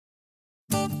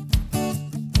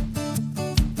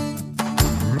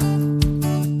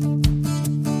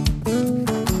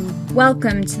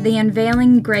Welcome to the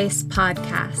Unveiling Grace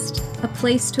podcast, a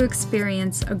place to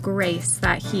experience a grace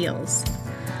that heals.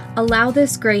 Allow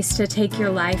this grace to take your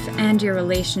life and your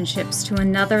relationships to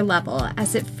another level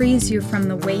as it frees you from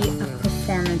the weight of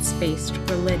performance-based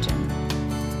religion.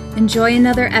 Enjoy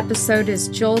another episode as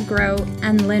Joel Groat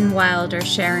and Lynn Wilder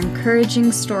share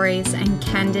encouraging stories and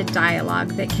candid dialogue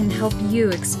that can help you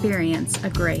experience a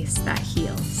grace that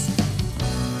heals.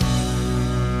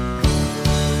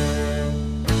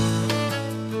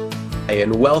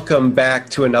 And welcome back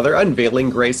to another Unveiling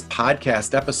Grace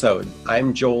podcast episode.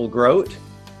 I'm Joel Groat.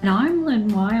 And I'm Lynn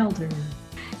Wilder.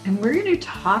 And we're going to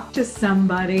talk to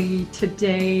somebody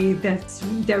today that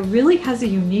really has a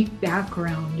unique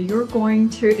background. You're going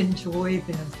to enjoy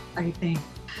this, I think.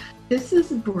 This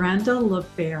is Brenda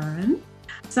LeBaron.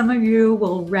 Some of you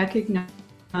will recognize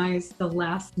the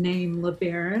last name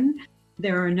LeBaron.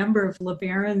 There are a number of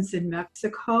LeBarons in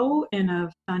Mexico in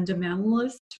a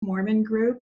fundamentalist Mormon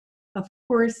group. Of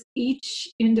course, each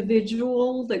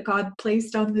individual that God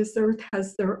placed on this earth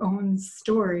has their own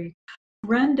story.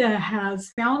 Brenda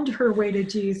has found her way to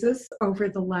Jesus over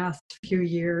the last few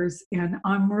years, and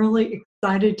I'm really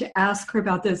excited to ask her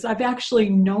about this. I've actually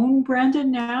known Brenda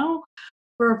now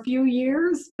for a few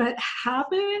years, but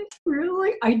haven't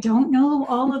really. I don't know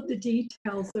all of the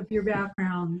details of your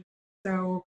background,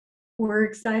 so we're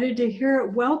excited to hear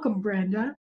it. Welcome,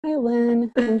 Brenda. Hi,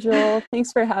 Lynn and Joel.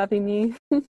 Thanks for having me.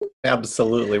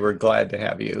 Absolutely. We're glad to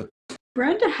have you.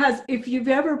 Brenda has, if you've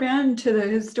ever been to the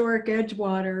historic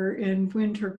Edgewater in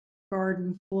Winter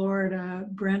Garden, Florida,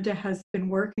 Brenda has been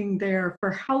working there for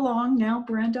how long now,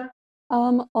 Brenda?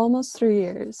 Almost 3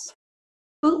 years.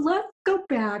 But let's go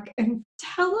back and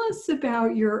tell us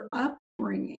about your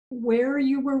upbringing, where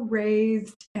you were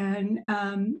raised, and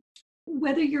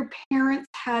whether your parents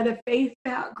had a faith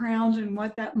background and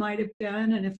what that might have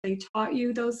been, and if they taught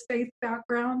you those faith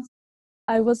backgrounds.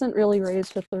 I wasn't really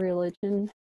raised with the religion.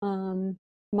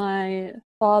 My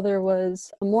father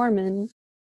was a Mormon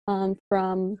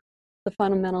from the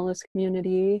fundamentalist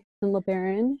community in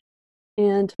LeBaron,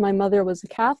 and my mother was a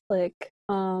Catholic,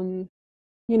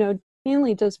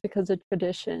 mainly just because of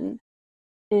tradition.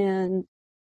 And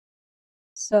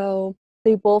so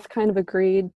they both kind of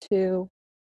agreed to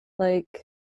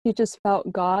teach us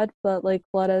about God, but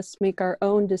let us make our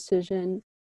own decision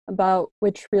about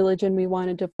which religion we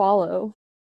wanted to follow.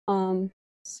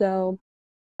 So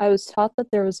I was taught that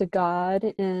there was a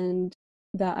God and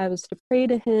that I was to pray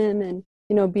to him and,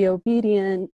 be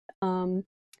obedient.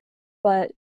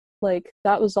 But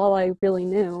that was all I really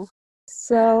knew.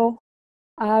 So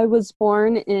I was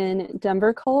born in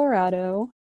Denver, Colorado,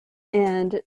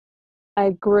 and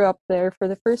I grew up there for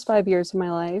the first 5 years of my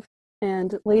life.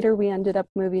 And later we ended up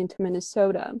moving to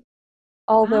Minnesota.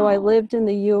 Although I lived in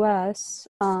the U.S.,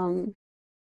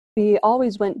 we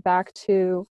always went back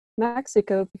to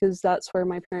Mexico because that's where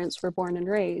my parents were born and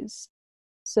raised.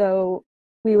 So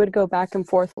we would go back and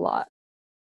forth a lot.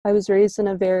 I was raised in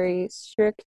a very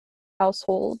strict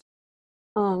household,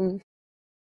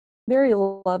 very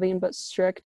loving but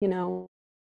strict,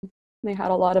 They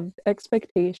had a lot of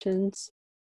expectations.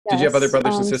 Did you have other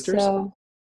brothers and sisters?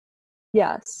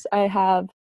 Yes, I have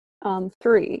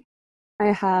 3. I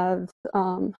have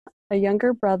a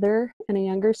younger brother and a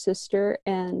younger sister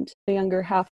and a younger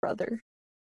half-brother.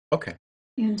 Okay.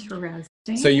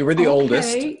 Interesting. So you were the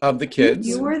oldest of the kids?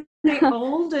 You were the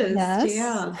oldest, Yes.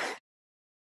 Yeah.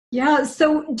 Yeah,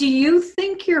 so do you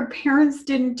think your parents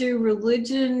didn't do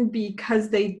religion because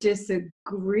they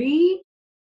disagree?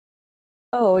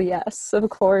 Oh, yes, of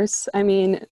course. I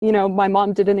mean, my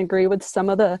mom didn't agree with some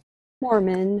of the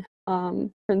Mormon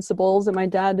principles, and my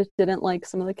dad didn't like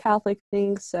some of the Catholic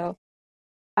things, so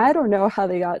I don't know how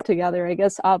they got together. I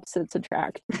guess opposites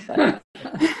attract. But.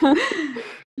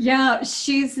 Yeah,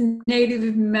 she's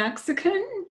native Mexican?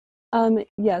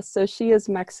 Yes, so she is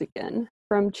Mexican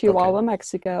from Chihuahua,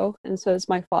 Mexico, and so is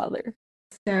my father.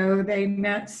 So they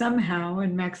met somehow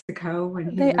in Mexico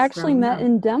when he They was actually met up.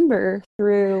 in Denver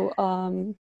through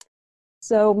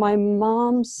so my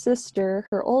mom's sister,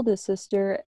 her oldest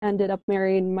sister, ended up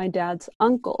marrying my dad's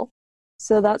uncle.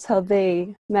 So that's how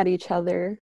they met each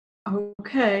other.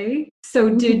 Okay. So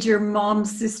did your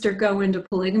mom's sister go into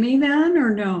polygamy then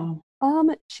or no?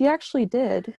 She actually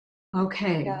did.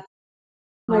 Okay. Yeah.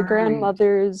 My All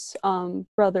grandmother's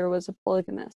brother was a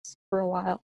polygamist for a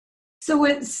while. So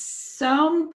at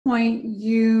some point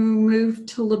you moved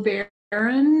to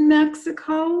LeBaron,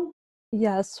 Mexico?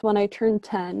 Yes, when I turned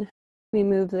 10, we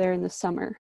moved there in the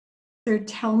summer. So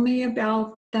tell me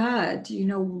about that. Do you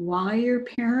know why your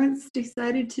parents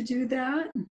decided to do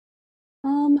that?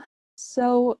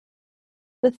 So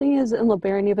the thing is, in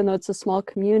LeBaron, even though it's a small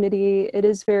community, it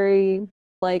is very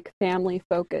like family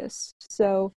focused.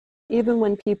 So even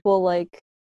when people like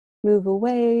move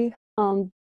away,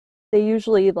 they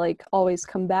usually like always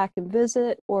come back and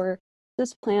visit or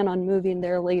just plan on moving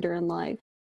there later in life.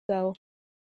 So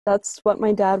that's what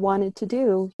my dad wanted to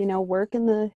do, work in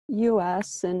the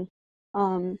US, and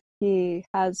he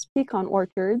has pecan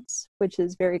orchards, which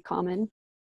is very common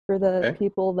for the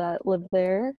people that live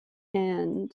there,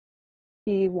 and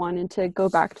he wanted to go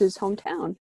back to his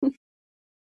hometown.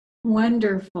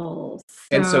 Wonderful.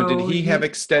 And so did he have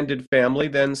extended family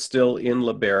then still in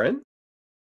LeBaron?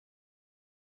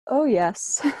 Oh,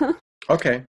 yes.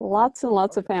 Okay. Lots and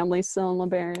lots of families still in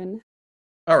LeBaron.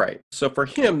 All right. So for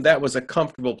him, that was a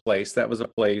comfortable place. That was a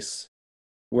place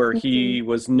where he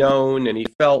was known and he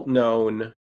felt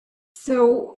known.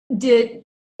 So did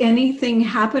anything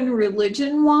happen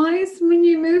religion-wise when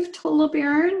you moved to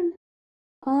LeBaron?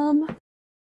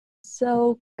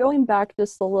 So going back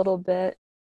just a little bit,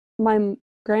 my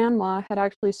grandma had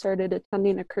actually started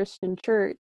attending a Christian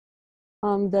church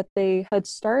that they had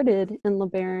started in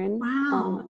LeBaron.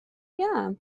 Wow.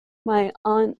 Yeah. My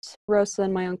aunt Rosa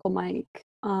and my uncle Mike,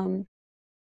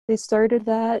 they started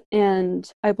that, and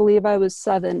I believe I was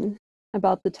 7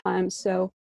 about the time.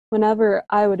 So whenever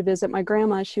I would visit my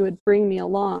grandma, she would bring me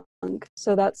along.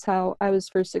 So that's how I was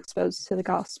first exposed to the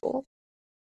gospel.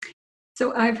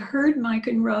 So I've heard Mike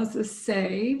and Rosa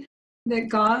say that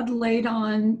God laid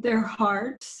on their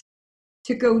hearts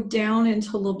to go down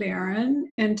into LeBaron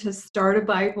and to start a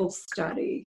Bible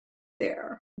study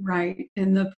there, right,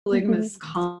 in the polygamous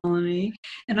colony.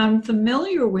 And I'm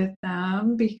familiar with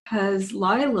them because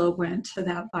Lila went to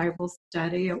that Bible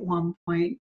study at one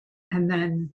point and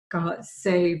then got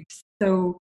saved.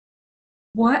 So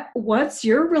what's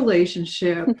your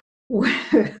relationship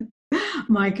with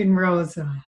Mike and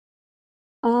Rosa?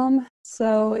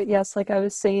 So yes, like I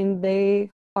was saying, they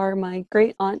are my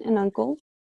great aunt and uncle,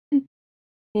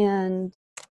 and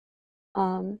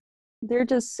they're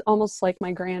just almost like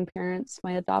my grandparents,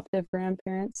 my adoptive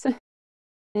grandparents.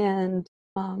 And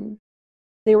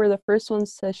they were the first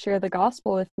ones to share the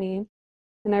gospel with me.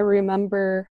 And I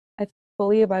remember, I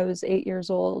believe I was 8 years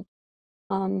old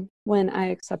when I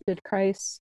accepted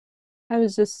Christ. I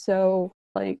was just so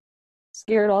like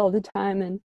scared all the time,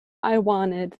 and I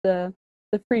wanted the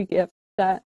free gift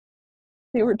that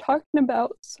they were talking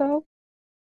about. So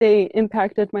they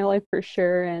impacted my life for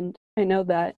sure. And I know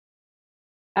that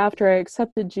after I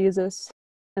accepted Jesus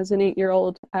as an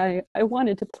 8-year-old, I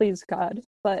wanted to please God,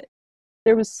 but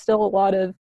there was still a lot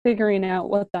of figuring out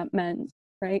what that meant,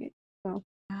 right? So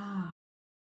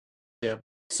yeah.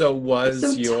 So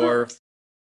was your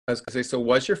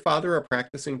father a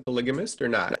practicing polygamist or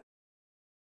not?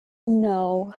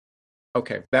 No.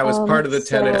 Okay, that was part of the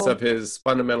tenets of his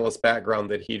fundamentalist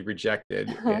background that he'd rejected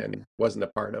and wasn't a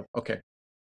part of. Okay.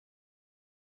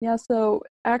 Yeah, so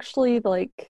actually,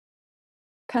 like,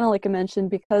 kind of like I mentioned,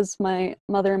 because my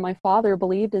mother and my father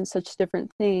believed in such different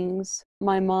things,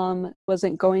 my mom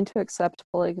wasn't going to accept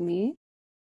polygamy.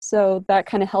 So that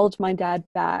kind of held my dad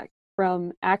back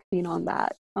from acting on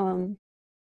that,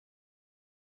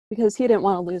 because he didn't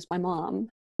want to lose my mom.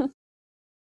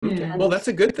 Okay. Well, that's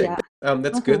a good thing. Yeah.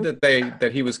 That's good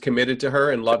that he was committed to her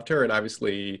and loved her and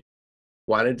obviously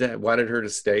wanted her to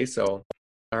stay. So,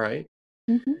 all right.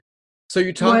 So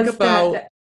you talk about.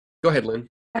 Go ahead, Lynn.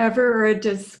 Ever a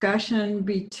discussion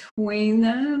between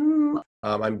them?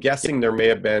 I'm guessing there may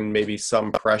have been maybe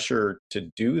some pressure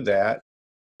to do that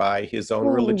by his own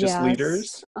religious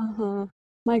leaders.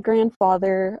 My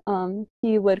grandfather,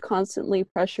 he would constantly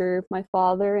pressure my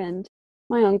father and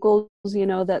my uncles,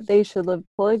 that they should live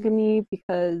polygamy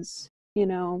because,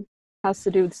 has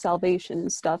to do with salvation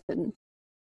and stuff and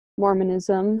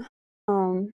Mormonism.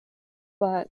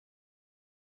 But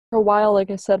for a while,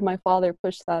 like I said, my father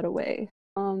pushed that away.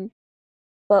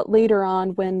 But later on,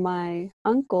 when my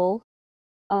uncle,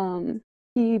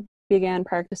 he began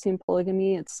practicing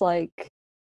polygamy, it's like,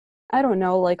 I don't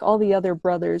know, like all the other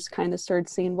brothers kind of started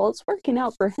seeing, well, it's working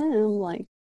out for him. Like,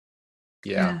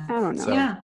 yeah, I don't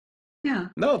know. Yeah.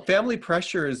 No, family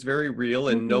pressure is very real,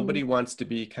 and nobody wants to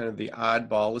be kind of the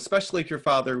oddball, especially if your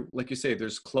father, like you say,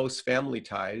 there's close family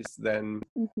ties, then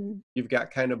you've got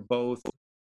kind of both.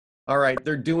 All right,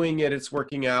 they're doing it, it's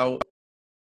working out.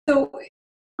 So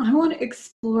I want to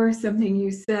explore something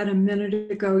you said a minute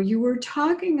ago. You were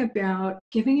talking about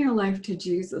giving your life to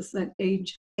Jesus at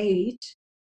age 8.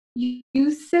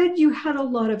 You said you had a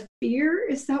lot of fear.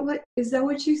 Is that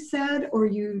what you said? Or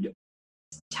you'd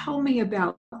tell me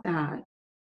about that.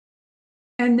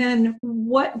 And then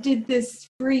what did this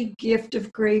free gift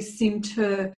of grace seem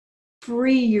to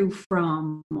free you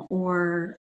from?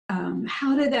 Or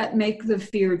how did that make the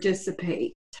fear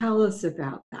dissipate? Tell us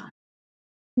about that.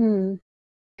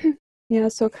 Yeah,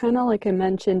 so kind of like I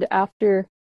mentioned, after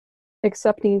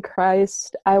accepting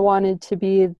Christ, I wanted to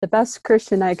be the best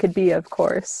Christian I could be, of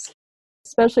course,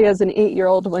 especially as an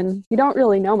 8-year-old when you don't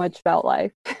really know much about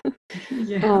life.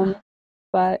 Yeah.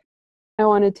 But I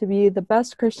wanted to be the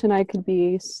best Christian I could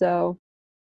be,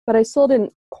 but I still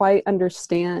didn't quite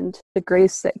understand the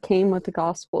grace that came with the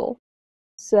gospel.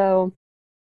 So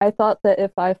I thought that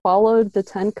if I followed the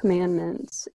 10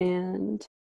 Commandments and,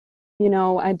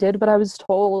 I did what I was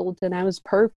told and I was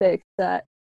perfect, that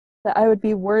I would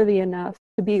be worthy enough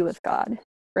to be with God,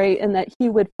 right? And that he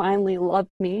would finally love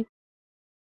me.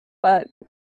 But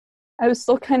I was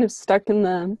still kind of stuck in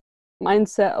the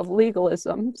mindset of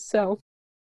legalism. So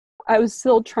I was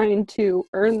still trying to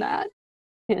earn that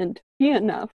and be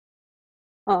enough.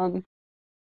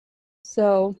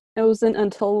 So it wasn't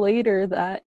until later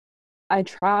that I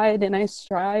tried and I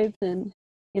strived and,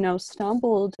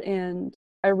 stumbled, and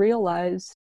I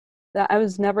realized that I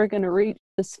was never going to reach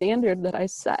the standard that I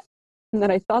set and that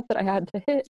I thought that I had to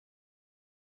hit.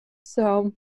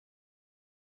 So,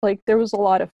 there was a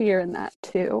lot of fear in that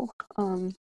too.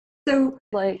 So,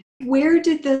 where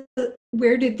did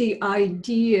the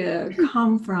idea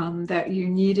come from that you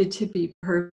needed to be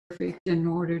perfect in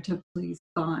order to please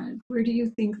God? Where do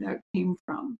you think that came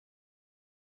from?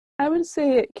 I would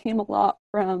say it came a lot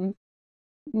from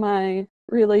my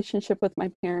relationship with my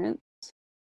parents.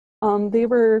 They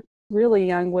were really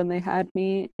young when they had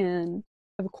me, and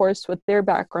of course, with their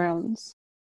backgrounds,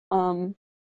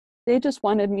 they just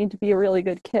wanted me to be a really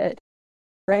good kid,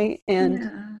 right?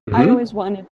 And I always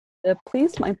wanted to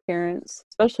please my parents,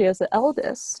 especially as the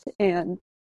eldest, and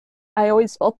I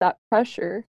always felt that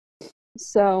pressure.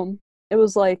 So it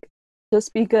was like,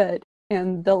 just be good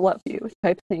and they'll love you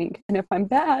type thing. And if I'm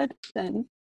bad, then...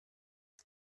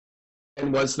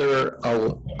 And was there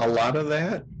a lot of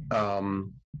that?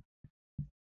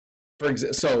 For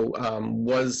example, so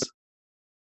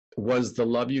was the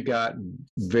love you got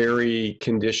very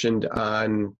conditioned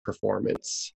on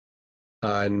performance,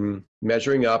 on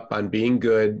measuring up, on being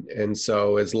good? And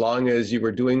so as long as you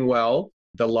were doing well,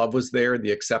 the love was there,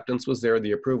 the acceptance was there,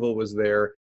 the approval was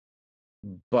there.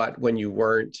 But when you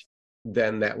weren't,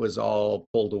 then that was all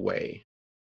pulled away.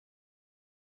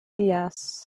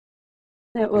 Yes,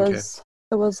 it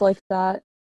was like that.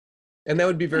 And that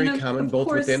would be very common both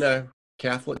course, within a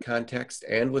Catholic context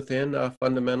and within a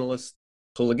fundamentalist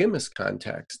polygamous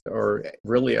context, or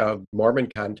really a Mormon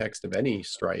context of any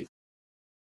stripe.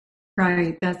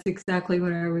 Right, that's exactly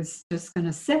what I was just going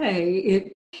to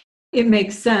say. It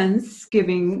makes sense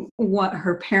given what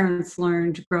her parents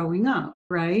learned growing up,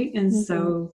 right? And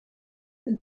so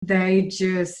they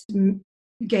just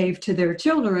gave to their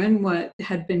children what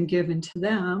had been given to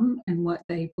them and what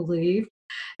they believed.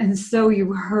 And so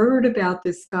you heard about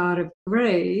this God of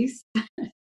grace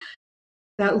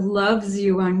that loves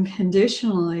you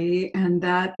unconditionally, and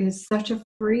that is such a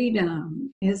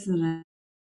freedom, isn't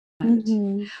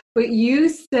it? But you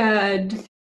said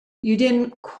you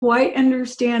didn't quite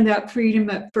understand that freedom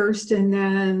at first, and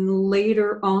then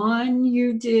later on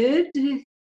you did?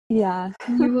 Yeah.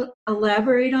 Can you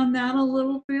elaborate on that a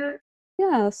little bit?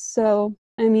 Yeah, so,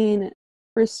 I mean,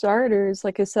 for starters,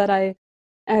 like I said, I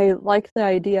like the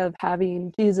idea of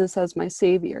having Jesus as my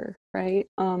savior, right?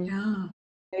 Yeah.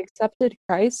 I accepted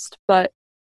Christ, but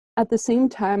at the same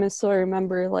time, I still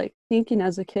remember thinking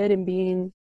as a kid and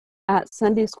being at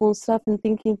Sunday school and stuff and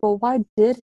thinking, well, why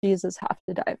did Jesus have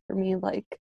to die for me?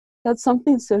 That's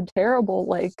something so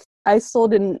terrible. I still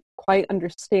didn't quite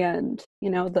understand,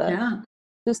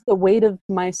 just the weight of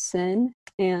my sin,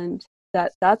 and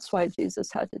that's why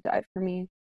Jesus had to die for me.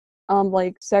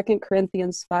 2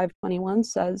 Corinthians 5:21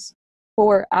 says,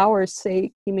 for our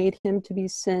sake, he made him to be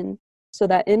sin, so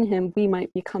that in him we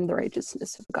might become the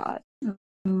righteousness of God.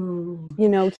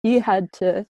 He had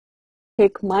to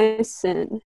take my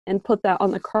sin and put that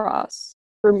on the cross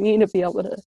for me to be able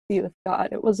to be with God.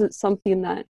 It wasn't something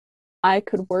that I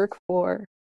could work for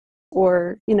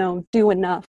or, do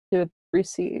enough to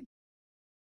receive.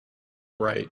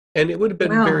 Right. And it would have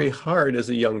been very hard as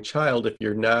a young child if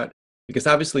you're not, because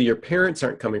obviously your parents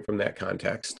aren't coming from that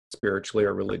context, spiritually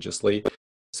or religiously.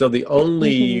 So the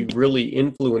only really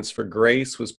influence for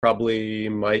grace was probably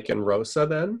Mike and Rosa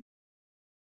then?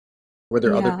 Were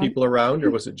there other people around, or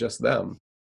was it just them?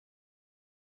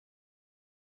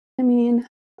 I mean,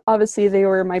 obviously they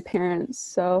were my parents,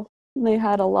 so they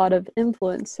had a lot of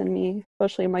influence in me,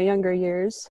 especially in my younger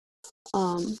years.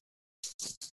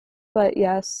 But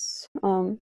yes,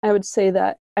 I would say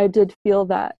that I did feel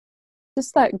that,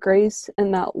 just that grace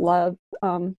and that love.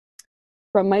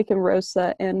 from Mike and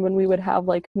Rosa, and when we would have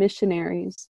like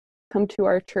missionaries come to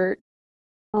our church,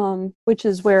 which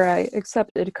is where I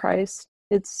accepted Christ.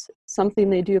 It's something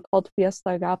they do called Fiesta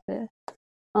Agape.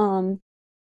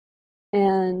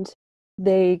 And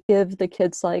they give the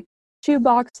kids like shoe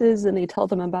boxes and they tell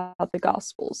them about the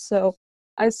gospel. So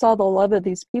I saw the love of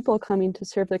these people coming to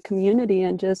serve the community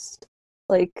and just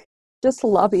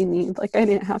loving me. Like I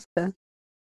didn't have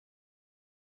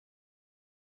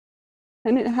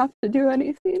to do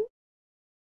anything.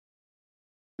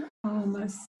 Oh, my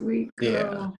sweet girl.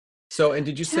 Yeah. So, and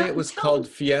did you say it was called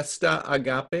Fiesta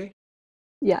Agape?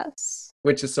 Yes.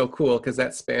 Which is so cool because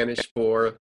that's Spanish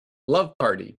for love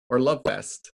party or love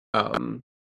fest.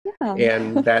 Yeah.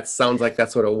 And that sounds like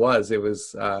that's what it was. It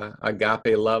was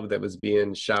agape love that was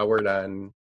being showered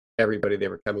on everybody they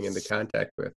were coming into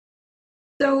contact with.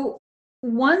 So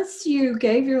once you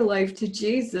gave your life to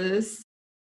Jesus,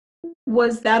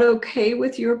 was that okay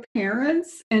with your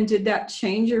parents? And did that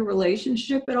change your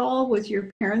relationship at all with your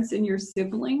parents and your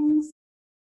siblings?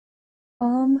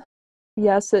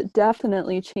 Yes, it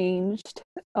definitely changed.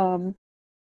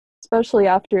 Especially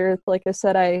after, like I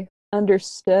said, I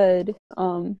understood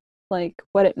like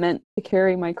what it meant to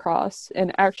carry my cross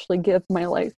and actually give my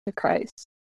life to Christ.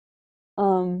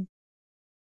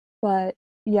 But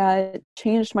yeah, it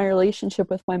changed my relationship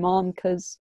with my mom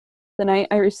because the night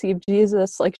I received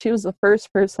Jesus, like she was the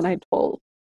first person I told.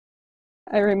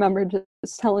 I remember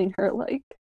just telling her, like,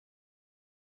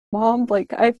 Mom,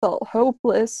 like I felt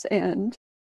hopeless and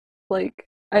like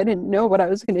I didn't know what I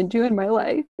was going to do in my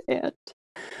life, and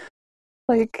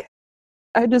like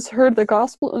I just heard the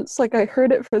gospel. It's like I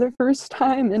heard it for the first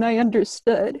time and I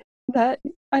understood that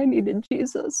I needed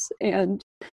Jesus and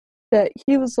that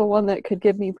he was the one that could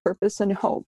give me purpose and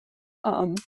hope.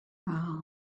 Wow.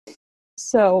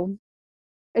 So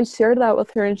I shared that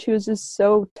with her and she was just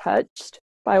so touched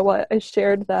by what I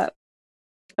shared that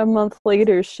a month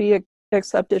later she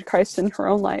accepted Christ in her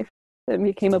own life and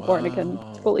became a born-again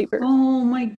believer. Oh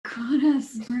my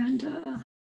goodness, Brenda.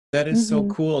 That is so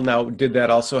cool. Now, did that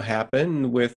also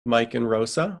happen with Mike and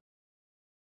Rosa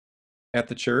at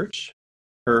the church?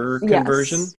 Her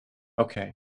conversion? Yes.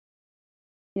 Okay.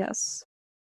 Yes.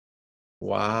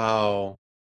 Wow.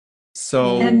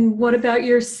 So. And what about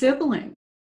your sibling?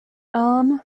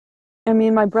 I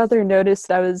mean, my brother noticed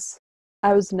I was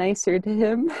nicer to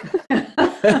him.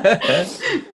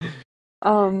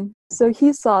 So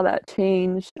he saw that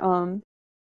change.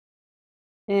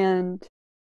 And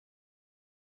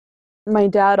my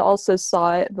dad also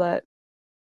saw it, but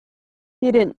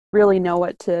he didn't really know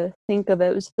what to think of it.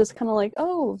 It was just kind of like,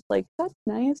 oh, like, that's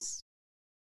nice.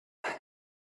 It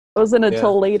wasn't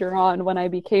until later on when I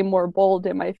became more bold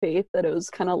in my faith that it was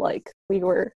kind of like we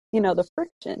were, the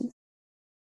friction.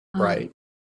 Right.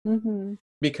 Mm-hmm.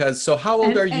 Because, so how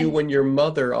old are you when your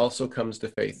mother also comes to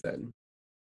faith then?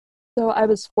 So I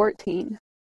was 14.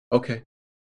 Okay.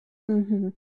 Mm-hmm.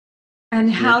 And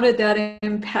how did that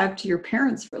impact your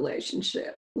parents'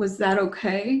 relationship? Was that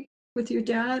okay with your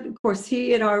dad? Of course,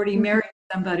 he had already married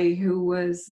somebody who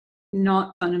was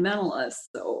not fundamentalist,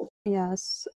 so.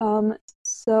 Yes.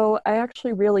 So I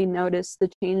actually really noticed the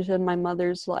change in my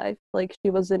mother's life. Like she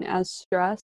wasn't as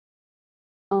stressed.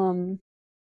 And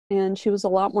she was a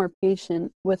lot more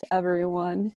patient with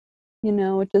everyone,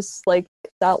 just like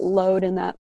that load and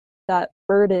that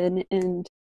burden and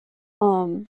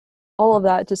all of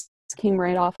that just came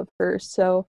right off of her.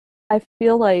 So I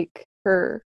feel like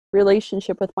her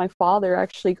relationship with my father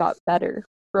actually got better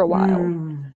for a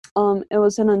while. It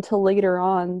wasn't until later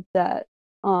on that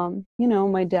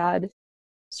my dad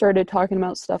started talking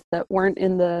about stuff that weren't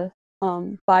in the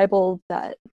Bible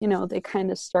that they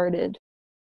kind of started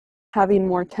having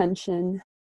more tension.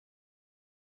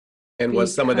 And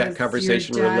was some of that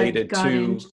conversation related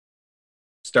to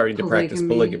starting to practice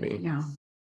polygamy? Yeah.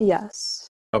 Yes.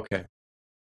 Okay.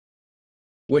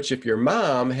 Which, if your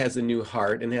mom has a new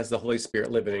heart and has the Holy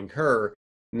Spirit living in her,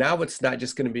 now it's not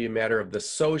just going to be a matter of the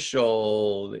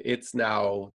social, it's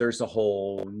now there's a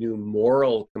whole new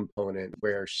moral component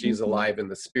where she's alive in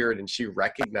the spirit and she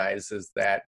recognizes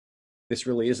that this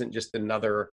really isn't just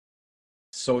another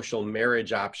social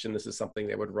marriage option. This is something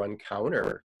that would run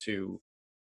counter to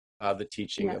the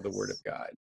teaching of the Word of God.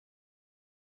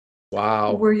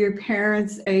 Wow. Were your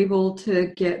parents able to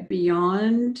get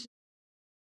beyond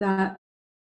that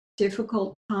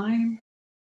difficult time?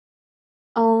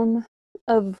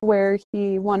 Of where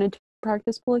he wanted to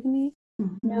practice polygamy?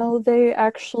 No, they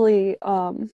actually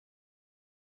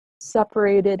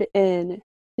separated in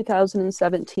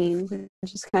 2017,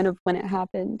 which is kind of when it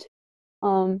happened.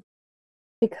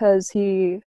 Because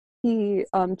he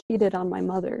cheated on my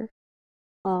mother.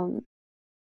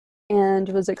 and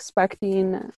was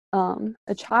expecting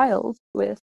a child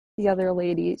with the other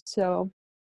lady. So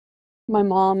my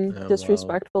mom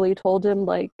disrespectfully told him,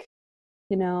 like,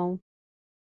 you know,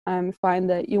 I'm fine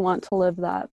that you want to live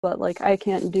that, but like I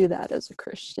can't do that as a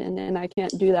Christian, and I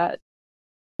can't do that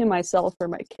to myself or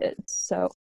my kids. So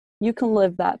you can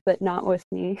live that, but not with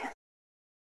me.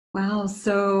 Wow.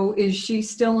 So is she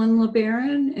still in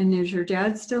LeBaron, and is your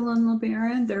dad still in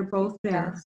LeBaron? They're both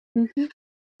there. Yes. Mm-hmm.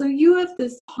 So you have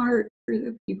this heart for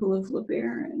the people of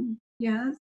LeBaron.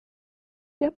 Yes.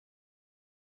 Yep.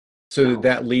 So did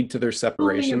that lead to their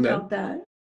separation Tell me about then? that.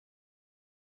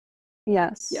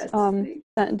 Yes. Yes.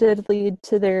 That did lead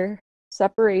to their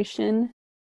separation.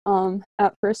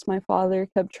 At first, my father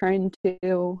kept trying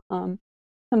to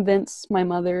convince my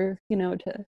mother,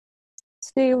 to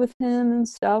stay with him and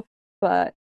stuff.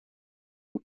 But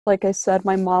like I said,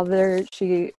 my mother,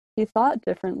 she thought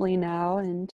differently now,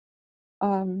 and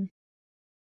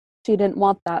she didn't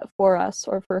want that for us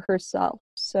or for herself.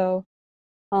 So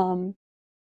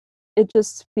it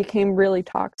just became really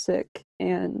toxic,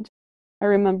 and I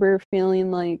remember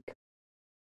feeling like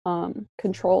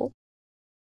control.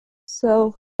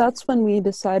 So that's when we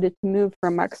decided to move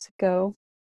from Mexico,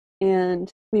 and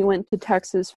we went to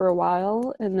Texas for a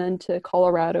while and then to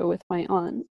Colorado with my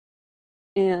aunt.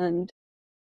 And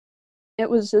it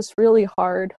was just really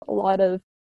hard, a lot of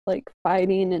like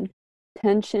fighting and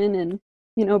tension and,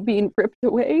 being ripped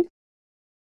away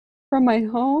from my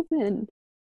home and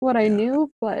what I knew.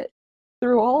 But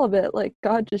through all of it, like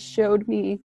God just showed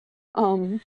me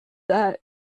that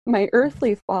my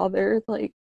earthly father,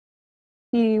 like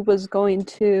he was going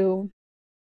to,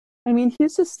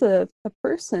 he's just a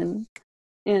person,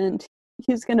 and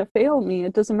he's going to fail me.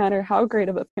 It doesn't matter how great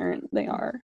of a parent they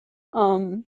are.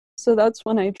 So that's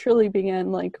when I truly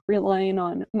began like relying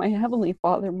on my Heavenly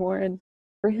Father more, and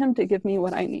for him to give me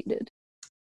what I needed.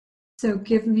 So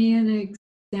give me an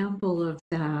example of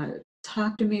that.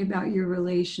 Talk to me about your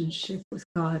relationship with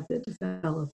God that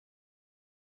developed.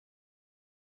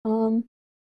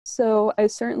 So I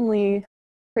certainly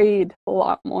prayed a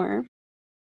lot more,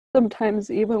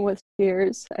 sometimes even with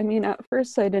tears. At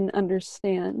first I didn't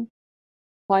understand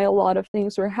why a lot of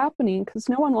things were happening, because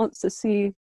no one wants to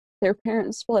see their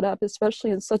parents split up, especially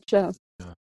in such a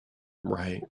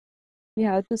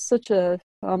just such a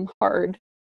hard,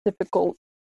 difficult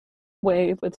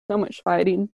way with so much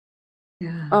fighting.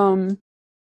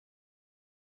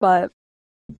 But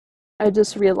I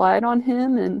just relied on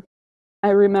him, and I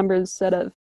remember, instead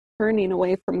of turning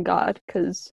away from God,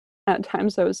 because at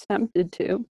times I was tempted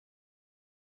to,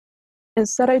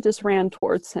 instead I just ran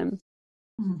towards him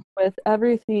with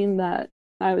everything that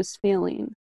I was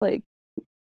feeling. Like,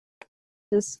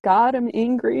 just, God, I'm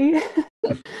angry.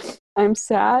 I'm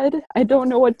sad. I don't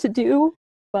know what to do,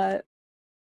 but...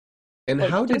 And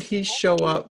how did he show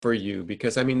up for you?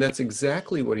 Because, that's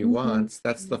exactly what he wants.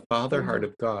 That's the Father heart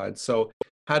of God. So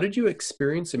how did you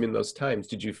experience him in those times?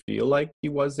 Did you feel like he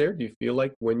was there? Do you feel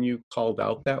like when you called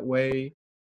out that way,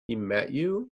 he met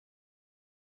you?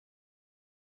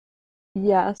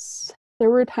 Yes. There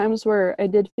were times where I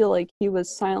did feel like he was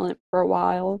silent for a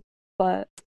while, but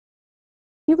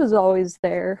he was always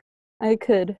there. I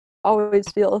could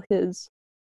always feel his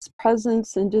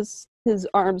presence and just his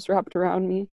arms wrapped around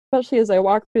me, especially as I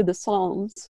walked through the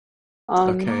Psalms.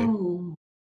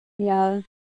 Yeah,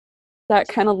 that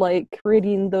kind of like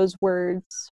reading those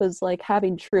words was like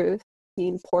having truth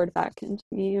being poured back into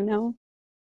me, Do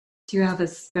you have a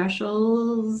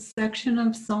special section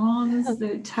of Psalms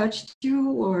that touched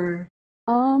you, or?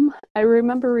 I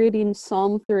remember reading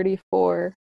Psalm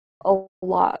 34 a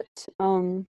lot.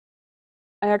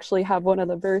 I actually have one of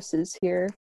the verses here,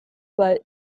 but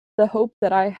the hope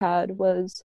that I had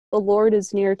was, the Lord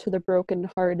is near to the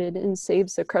brokenhearted and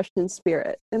saves the crushed in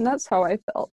spirit. And that's how I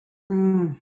felt.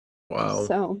 Wow.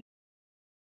 So,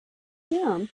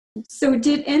 yeah. So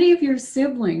did any of your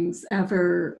siblings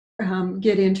ever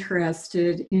get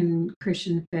interested in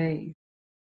Christian faith,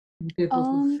 in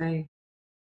biblical faith?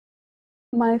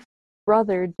 My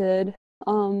brother did,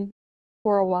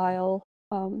 for a while.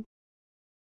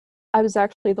 I was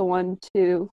actually the one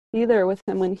to be there with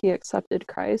him when he accepted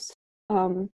Christ,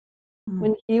 when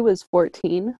he was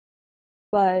 14.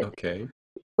 But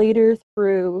later,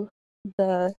 through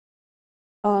the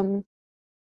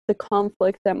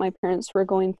conflict that my parents were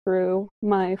going through,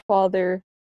 my father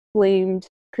blamed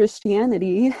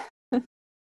Christianity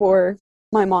for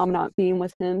my mom not being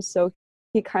with him. So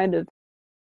he kind of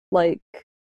like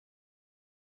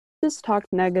just talked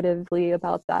negatively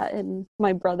about that, and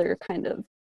my brother kind of,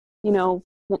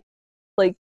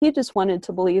 like, he just wanted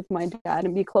to believe my dad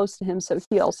and be close to him, so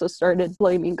he also started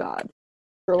blaming God.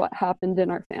 for what happened in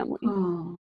our family.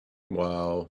 Oh.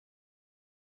 Wow.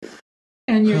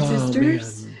 And your Oh,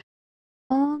 sisters? man.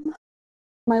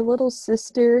 My little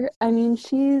sister, I mean,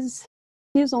 she's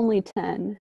only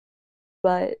 10,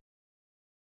 but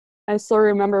I still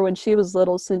remember when she was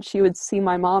little, since she would see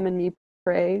my mom and me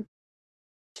pray,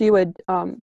 she would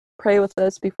pray with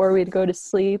us before we'd go to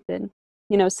sleep and,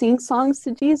 sing songs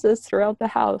to Jesus throughout the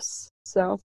house.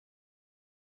 So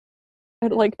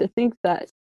I'd like to think that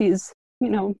she's,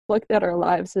 looked at our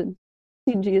lives and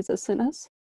seen Jesus in us.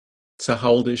 So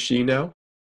how old is she now?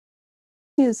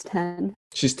 She is 10.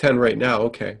 She's 10 right now.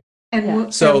 Okay. And,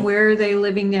 Yeah. and where are they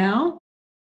living now?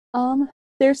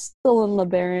 They're still in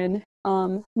LeBaron.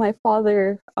 My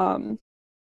father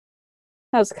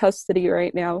has custody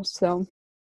right now, so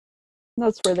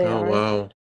that's where they are. Oh, wow.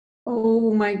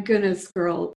 Oh my goodness,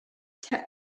 girl.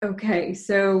 Okay,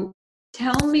 so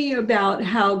tell me about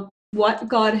what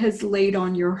God has laid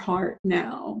on your heart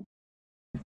now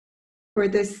for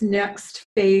this next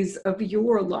phase of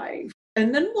your life.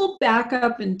 And then we'll back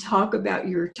up and talk about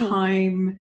your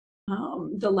time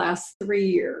the last 3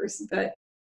 years. But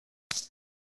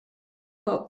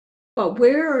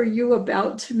where are you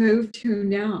about to move to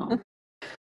now?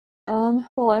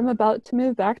 Well, I'm about to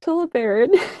move back to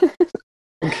LeBaron.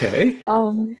 Okay.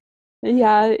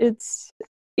 Yeah, it's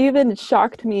even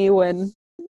shocked me when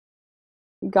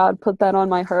God put that on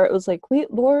my heart. It was like,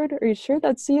 wait, Lord, are you sure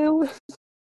that's you?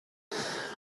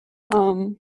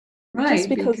 Right, just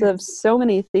because of so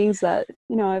many things that,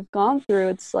 I've gone through.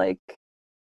 It's like,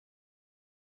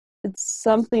 it's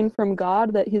something from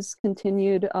God that He's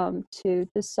continued to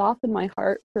soften my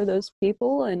heart for those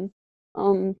people and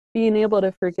being able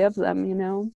to forgive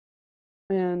them,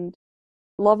 and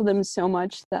love them so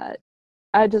much that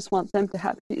I just want them to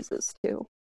have Jesus too.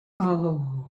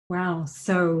 Oh, wow.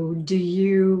 So do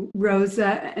you,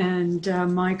 Rosa and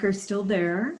Mike are still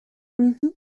there? Mm-hmm.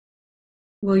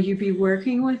 Will you be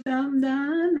working with them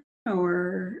then?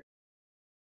 Or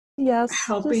yes,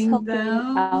 helping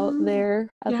them out there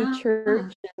at the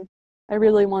church. And I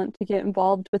really want to get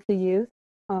involved with the youth.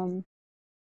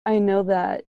 I know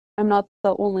that I'm not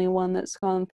the only one that's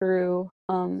gone through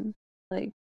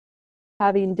like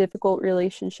having difficult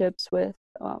relationships with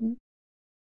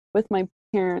my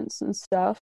parents and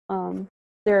stuff.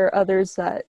 There are others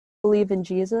that believe in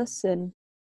Jesus and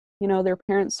their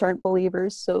parents aren't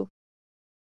believers, so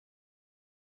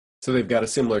they've got a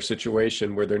similar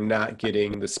situation where they're not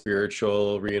getting the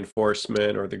spiritual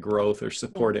reinforcement or the growth or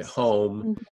support at home.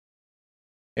 Mm-hmm.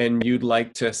 And you'd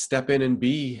like to step in and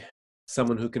be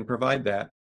someone who can provide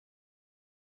that.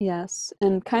 Yes,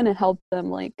 and kind of help them.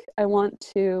 Like,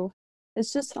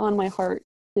 it's just on my heart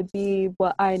to be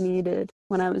what I needed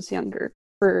when I was younger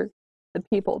for the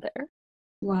people there.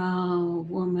 Wow,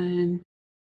 woman.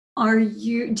 Do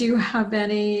you have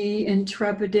any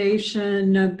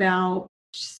intrepidation about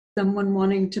someone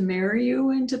wanting to marry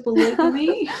you into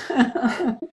polygamy?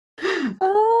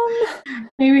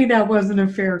 Maybe that wasn't a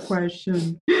fair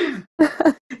question.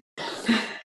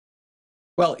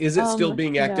 Well, is it still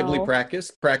being actively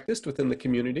practiced within the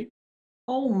community?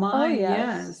 Oh my,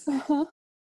 yes.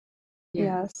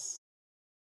 Yes.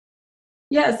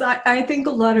 Yes, I think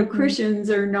a lot of Christians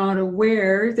are not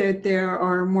aware that there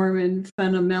are Mormon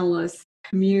fundamentalist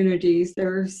communities.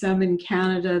 There are some in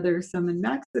Canada, there are some in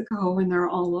Mexico, and they're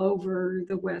all over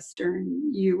the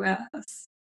Western U.S.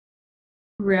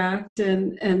 Correct,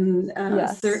 and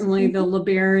yes. Certainly the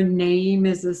LeBaron name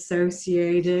is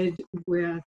associated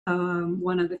with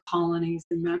one of the colonies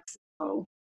in Mexico.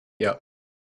 Yep.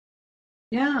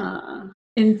 Yeah.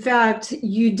 In fact,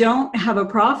 you don't have a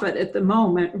prophet at the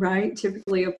moment, right?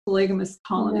 Typically, a polygamous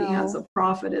colony has a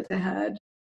prophet at the head.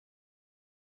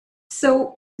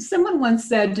 So someone once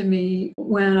said to me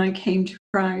when I came to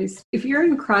Christ, if you're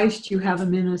in Christ, you have a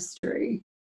ministry.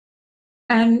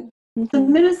 And the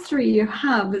ministry you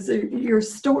have is your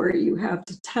story you have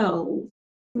to tell,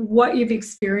 what you've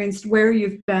experienced, where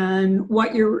you've been,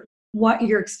 what your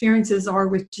experiences are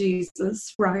with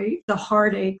Jesus, right? The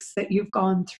heartaches that you've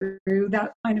gone through,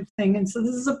 that kind of thing. And so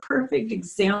this is a perfect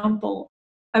example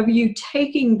of you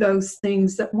taking those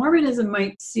things that Mormonism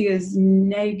might see as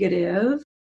negative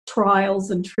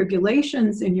trials and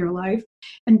tribulations in your life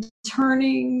and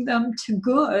turning them to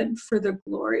good for the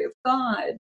glory of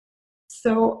God.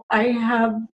 So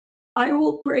I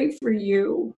will pray for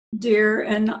you, dear,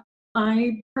 and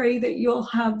I pray that you'll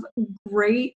have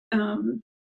great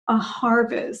a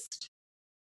harvest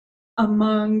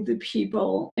among the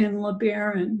people in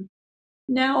LeBaron.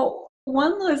 Now,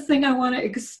 one last thing I want to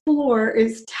explore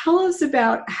is tell us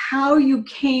about how you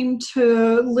came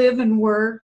to live and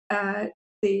work at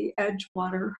the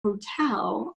Edgewater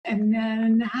Hotel, and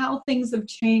then how things have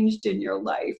changed in your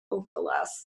life over the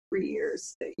last 3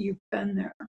 years that you've been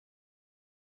there.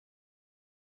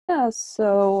 Yeah,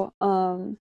 so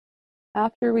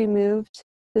after we moved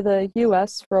to the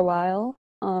US for a while,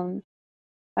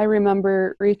 I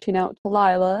remember reaching out to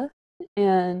Lila,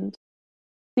 and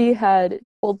she had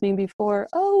told me before,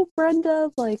 oh,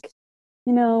 Brenda, like,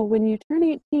 you know, when you turn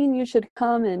 18, you should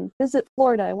come and visit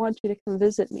Florida. I want you to come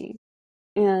visit me.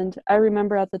 And I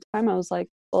remember at the time I was like,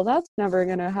 well, that's never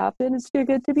going to happen. It's too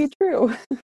good to be true.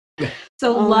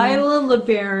 So Lila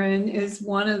LeBaron is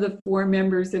one of the 4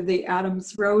 members of the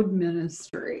Adams Road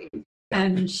Ministry,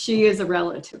 and she is a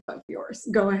relative of yours.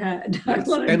 Go ahead. Yes.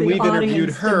 And we've interviewed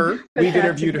her. We've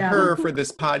interviewed her for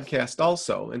this podcast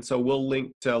also, and so we'll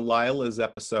link to Lila's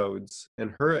episodes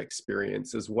and her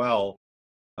experience as well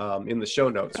in the show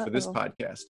notes for this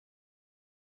podcast.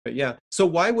 But yeah, so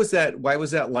why was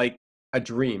that like a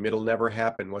dream? It'll never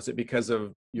happen. Was it because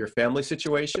of your family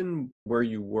situation where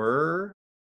you were?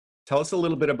 Tell us a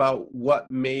little bit about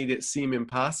what made it seem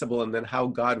impossible and then how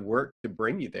God worked to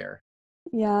bring you there.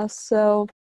 Yeah, so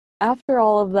after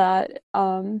all of that,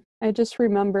 I just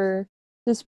remember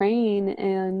just praying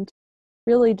and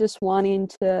really just wanting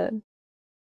to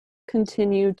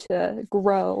continue to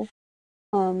grow.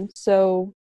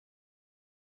 So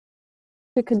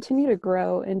to continue to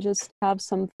grow and just have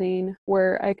something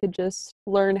where I could just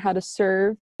learn how to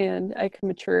serve and I could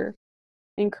mature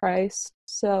in Christ.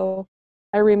 So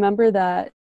I remember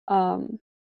that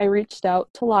I reached out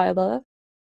to Lila,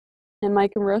 and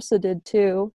Mike and Rosa did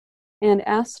too, and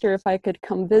asked her if I could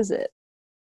come visit.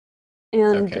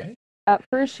 And at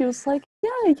first she was like,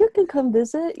 yeah, you can come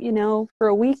visit, you know, for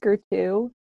a week or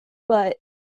 2. But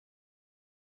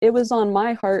it was on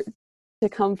my heart to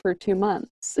come for 2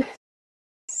 months.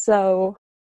 So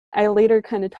I later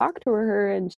kind of talked to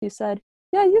her, and she said,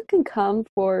 yeah, you can come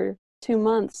for 2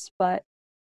 months, but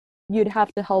you'd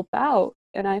have to help out.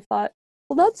 And I thought,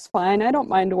 well, that's fine. I don't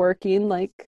mind working.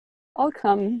 Like, I'll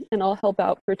come and I'll help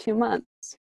out for 2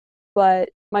 months. But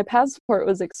my passport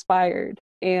was expired,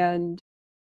 and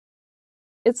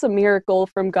it's a miracle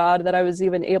from God that I was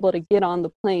even able to get on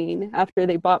the plane after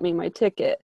they bought me my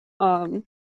ticket.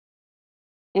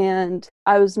 And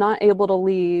I was not able to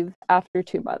leave after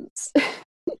 2 months.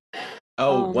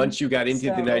 Once you got into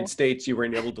the United States, you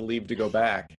weren't able to leave to go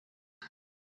back.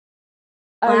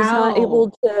 I was not able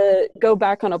to go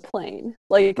back on a plane.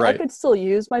 Like, I could still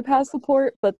use my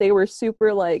passport, but they were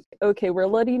super like, okay, we're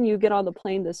letting you get on the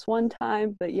plane this one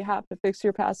time, but you have to fix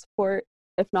your passport.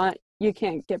 If not, you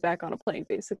can't get back on a plane,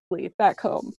 basically, back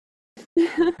home.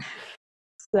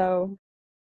 So.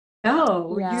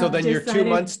 Oh, yeah. So then your 2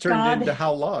 months turned into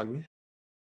how long?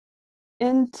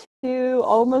 Into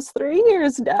almost 3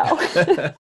 years now.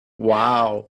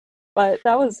 Wow. But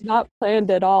that was not planned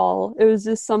at all. It was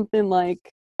just something like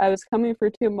I was coming for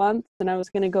 2 months and I was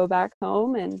going to go back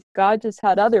home, and God just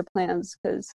had other plans,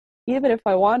 because even if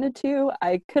I wanted to,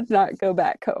 I could not go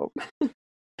back home.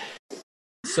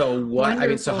 So what? Wonderful. I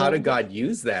mean, so how did God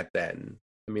use that then?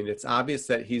 I mean, it's obvious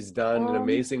that He's done an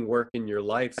amazing work in your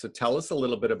life. So tell us a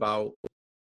little bit about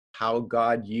how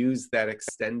God used that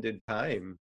extended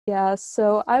time. Yeah,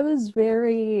 so I was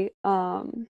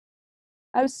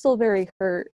still very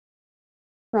hurt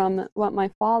from what my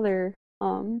father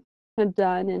had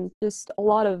done, and just a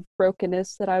lot of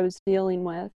brokenness that I was dealing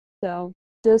with. So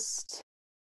just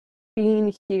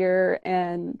being here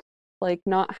and like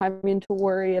not having to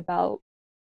worry about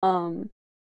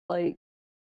like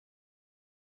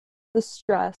the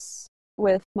stress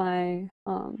with my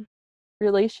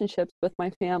relationships with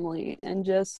my family, and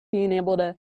just being able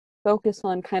to focus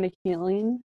on kind of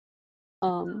healing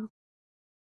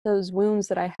those wounds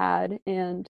that I had.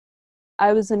 And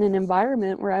I was in an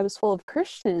environment where I was full of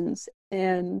Christians,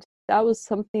 and that was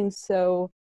something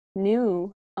so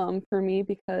new for me,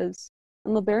 because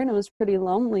in LeBaron it was pretty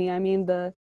lonely. I mean,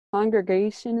 the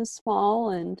congregation is small,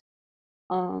 and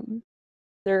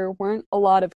there weren't a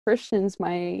lot of Christians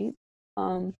my age.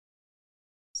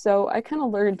 So I kind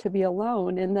of learned to be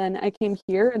alone, and then I came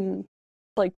here, and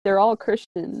like they're all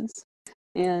Christians,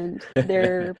 and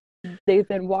they've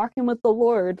been walking with the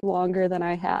Lord longer than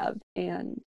I have,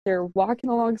 and they're walking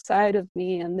alongside of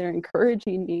me, and they're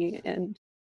encouraging me, and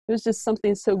it was just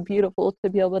something so beautiful to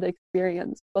be able to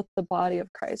experience what the body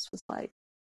of Christ was like.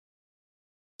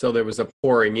 So there was a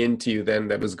pouring into you then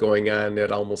that was going on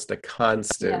at almost a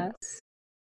constant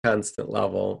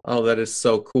level. Oh, that is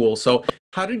so cool. So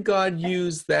how did God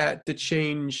use that to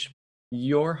change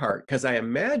your heart? Because I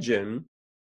imagine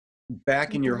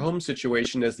back in your home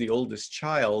situation as the oldest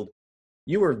child,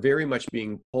 you were very much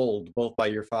being pulled both by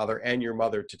your father and your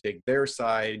mother to take their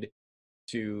side,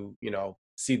 to,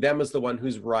 see them as the one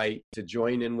who's right, to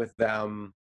join in with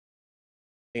them.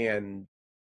 And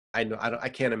I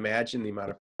can't imagine the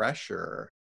amount of pressure,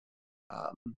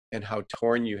 and how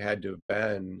torn you had to have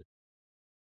been.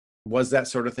 Was that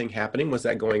sort of thing happening? Was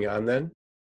that going on then?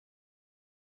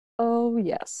 Oh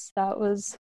yes, that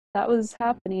was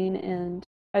happening, and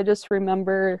I just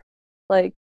remember,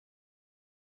 like,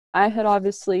 I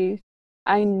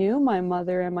knew my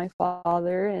mother and my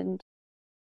father, and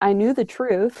I knew the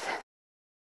truth.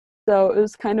 So it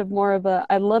was kind of more of a,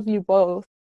 I love you both,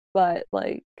 but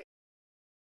like,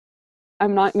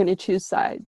 I'm not going to choose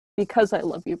sides because I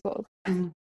love you both.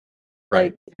 Right.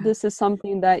 Like, this is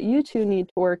something that you two need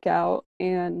to work out.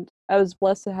 And I was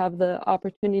blessed to have the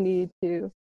opportunity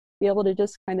to be able to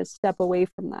just kind of step away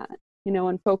from that,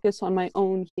 and focus on my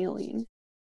own healing.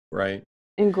 Right.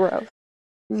 And growth.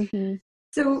 Mm-hmm.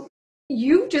 So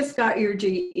you just got your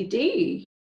GED.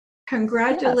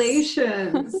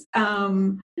 Congratulations.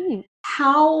 Yes.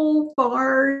 How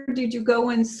far did you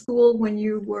go in school when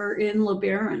you were in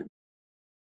LeBaron?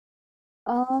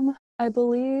 I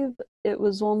believe it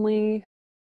was only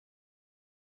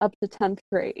up to 10th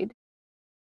grade.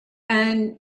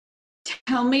 And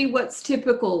tell me what's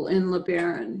typical in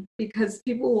LeBaron, because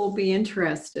people will be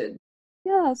interested.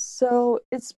 Yeah, so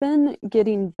it's been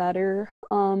getting better.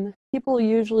 People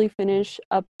usually finish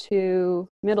up to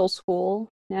middle school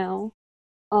now,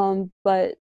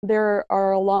 but there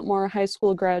are a lot more high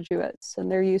school graduates than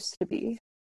there used to be.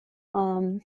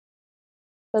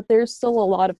 But there's still a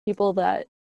lot of people that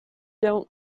don't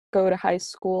go to high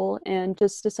school and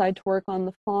just decide to work on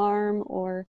the farm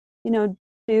or,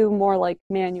 do more like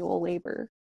manual labor.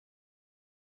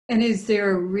 And is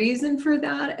there a reason for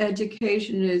that?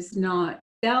 Education is not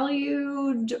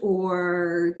valued,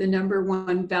 or the number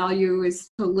one value is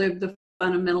to live the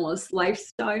fundamentalist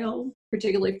lifestyle,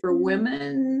 particularly for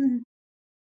women?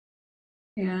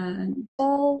 And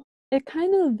Well, it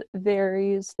kind of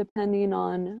varies depending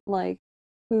on like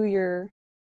who you're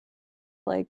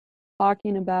like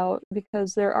talking about,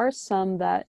 because there are some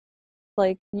that,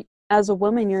 like, as a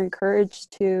woman you're encouraged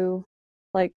to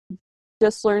like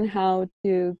just learn how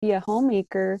to be a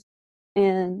homemaker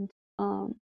and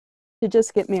to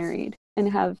just get married and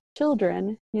have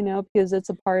children, because it's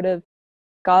a part of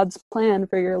God's plan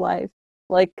for your life.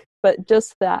 Like, but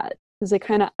just that, because they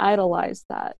kind of idolize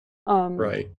that.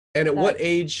 Right. And at that, what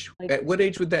age? like, At what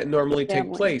age would that normally take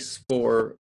family. place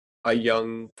for a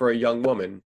young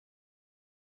woman?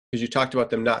 Because you talked about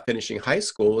them not finishing high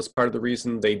school. Is part of the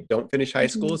reason they don't finish high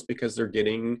school is because they're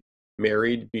getting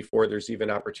married before there's even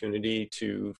opportunity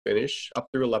to finish up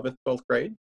through 11th, 12th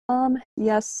grade?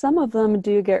 Yes, some of them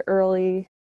do get early.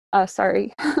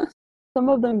 Sorry. Some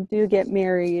of them do get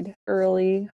married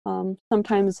early,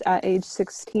 sometimes at age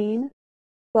 16,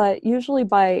 but usually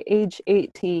by age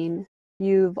 18,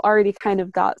 you've already kind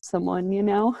of got someone,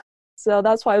 So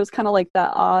that's why I was kind of like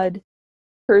that odd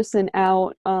person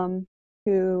out,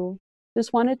 who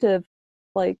just wanted to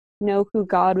like know who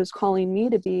God was calling me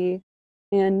to be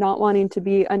and not wanting to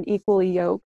be unequally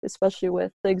yoked, especially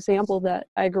with the example that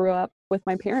I grew up with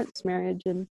my parents' marriage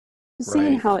and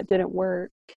seeing Right. how it didn't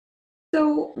work.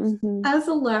 so, as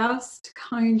a last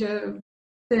kind of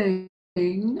thing,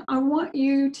 I want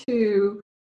you to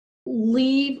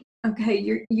leave.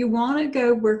 Okay, you want to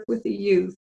go work with the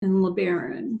youth in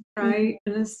LeBaron, right?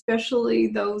 And especially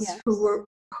those Yes.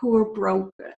 who are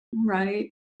broken, right?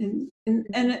 And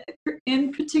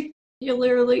in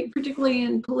particularly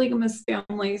in polygamous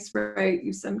families, right?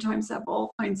 You sometimes have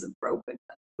all kinds of brokenness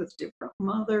with different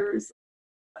mothers,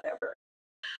 whatever.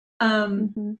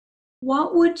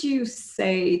 What would you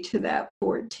say to that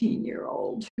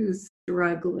 14-year-old who's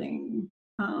struggling,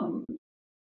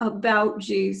 about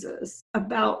Jesus,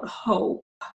 about hope,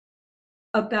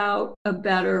 about a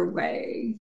better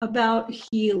way, about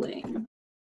healing?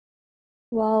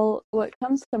 Well, what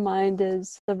comes to mind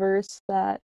is the verse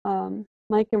that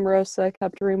Mike and Rosa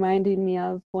kept reminding me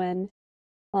of when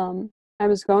I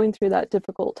was going through that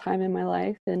difficult time in my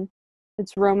life, and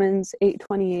it's Romans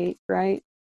 8:28, right?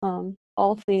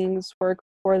 All things work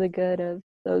for the good of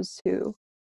those who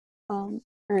are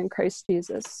in Christ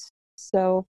Jesus.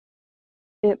 So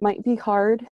it might be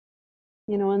hard,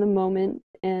 in the moment,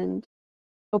 and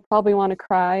you'll probably want to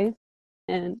cry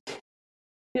and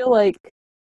feel like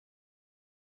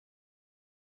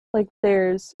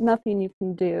there's nothing you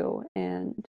can do,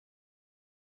 and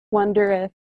wonder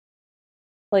if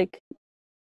like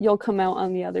you'll come out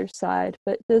on the other side.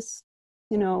 But just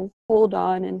hold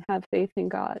on and have faith in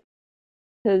God,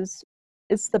 because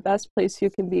it's the best place you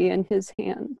can be in his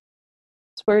hand.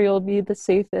 It's where you'll be the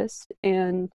safest.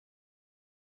 And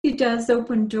He does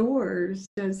open doors,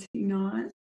 does he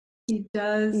not? He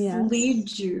does yes.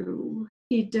 lead you.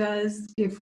 He does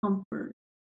give comfort.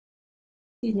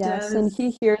 He Yes, does. and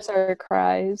he hears our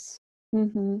cries.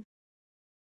 Mm-hmm.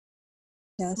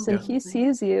 Yes, and he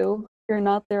sees you. You're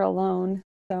not there alone.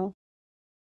 So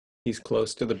He's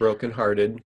close to the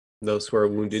brokenhearted, those who are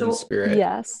wounded in spirit.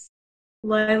 Yes.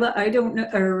 Lila, I don't know,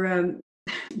 or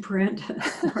Brent,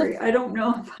 sorry, I don't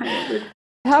know if I ever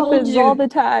Happens told you. all the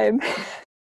time.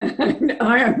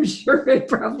 I am sure it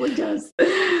probably does.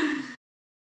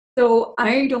 So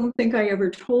I don't think I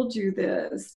ever told you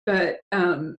this, but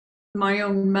my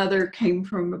own mother came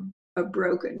from a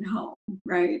broken home,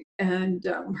 right? And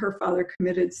her father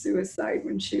committed suicide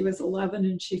when she was 11,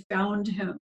 and she found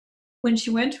him. When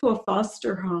she went to a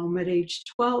foster home at age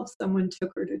 12, someone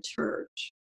took her to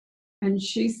church. And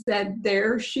she said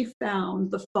there she found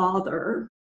the father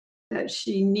that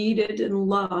she needed and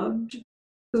loved,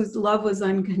 whose love was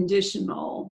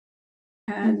unconditional.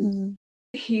 And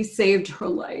he saved her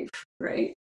life,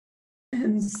 right?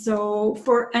 And so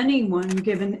for anyone,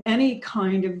 given any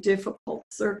kind of difficult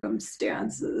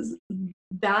circumstances,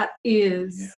 that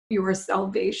is your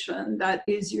salvation. That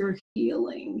is your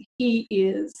healing. He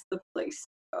is the place to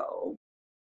go.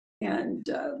 And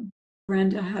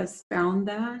Brenda has found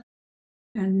that.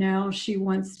 And now she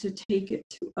wants to take it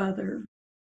to others.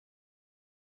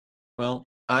 Well,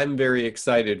 I'm very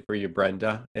excited for you,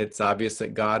 Brenda. It's obvious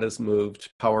that God has moved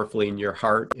powerfully in your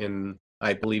heart, and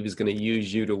I believe He's going to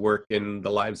use you to work in the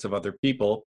lives of other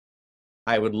people.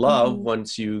 I would love,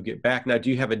 once you get back. Now, do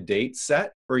you have a date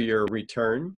set for your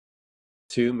return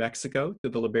to Mexico, to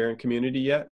the Liberian community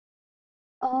yet?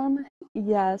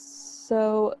 Yes.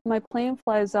 So my plane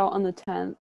flies out on the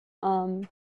 10th.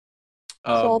 So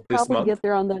I'll this probably month? get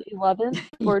there on the 11th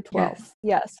or 12th.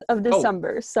 Yes, of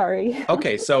December. Sorry.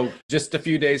 Okay, so just a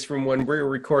few days from when we're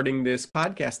recording this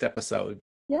podcast episode.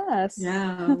 Yes.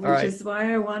 Yeah, which is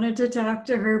why I wanted to talk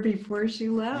to her before she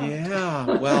left. Yeah,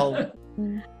 well,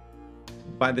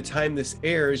 by the time this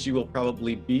airs, you will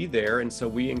probably be there. And so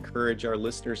we encourage our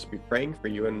listeners to be praying for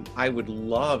you. And I would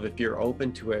love, if you're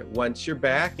open to it, once you're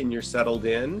back and you're settled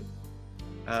in,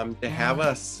 to have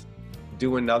us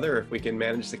do another, if we can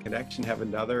manage the connection, have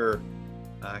another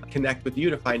connect with you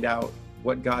to find out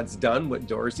what God's done, what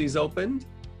doors He's opened,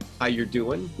 how you're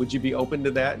doing. Would you be open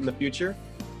to that in the future?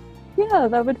 Yeah,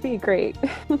 that would be great.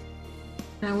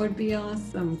 That would be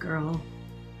awesome, girl.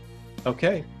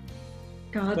 Okay.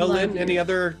 God well, love Lynn, you.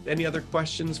 any other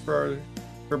questions for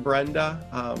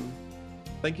Brenda?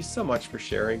 Thank you so much for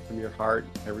sharing from your heart.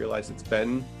 I realize it's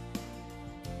been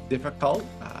difficult.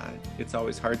 It's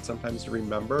always hard sometimes to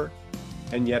remember,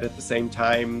 and yet at the same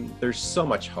time, there's so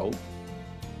much hope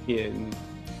in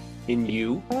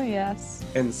you. Oh yes.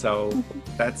 And so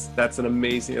that's an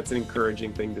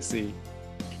encouraging thing to see.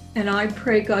 And I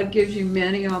pray God gives you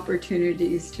many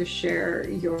opportunities to share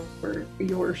your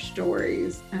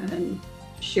stories and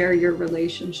share your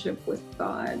relationship with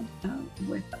God,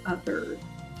 with others,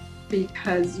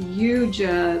 because you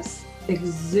just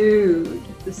exude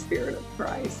the Spirit of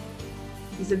Christ.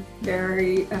 He's a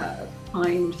very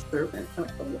kind servant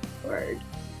of the Lord.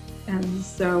 And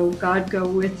so God go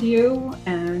with you,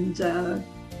 and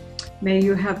may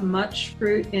you have much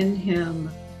fruit in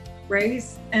Him.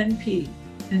 Grace and peace.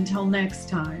 Until next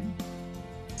time.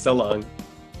 So long.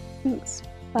 Thanks.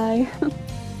 Bye.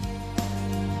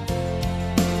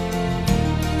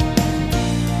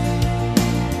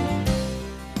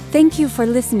 Thank you for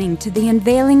listening to the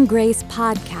Unveiling Grace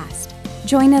podcast.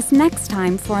 Join us next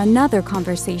time for another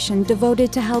conversation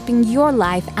devoted to helping your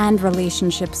life and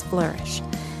relationships flourish.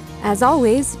 As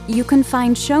always, you can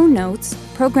find show notes,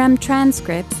 program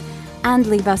transcripts, and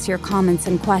leave us your comments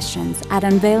and questions at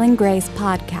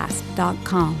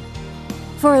unveilinggracepodcast.com.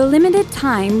 For a limited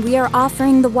time, we are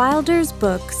offering the Wilders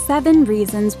book, 7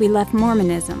 Reasons We Left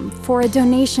Mormonism, for a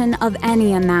donation of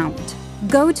any amount.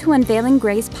 Go to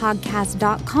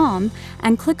unveilinggracepodcast.com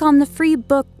and click on the free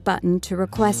book button to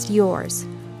request yours.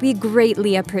 We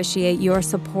greatly appreciate your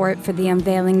support for the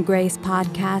Unveiling Grace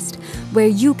podcast, where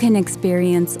you can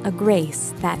experience a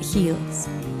grace that heals.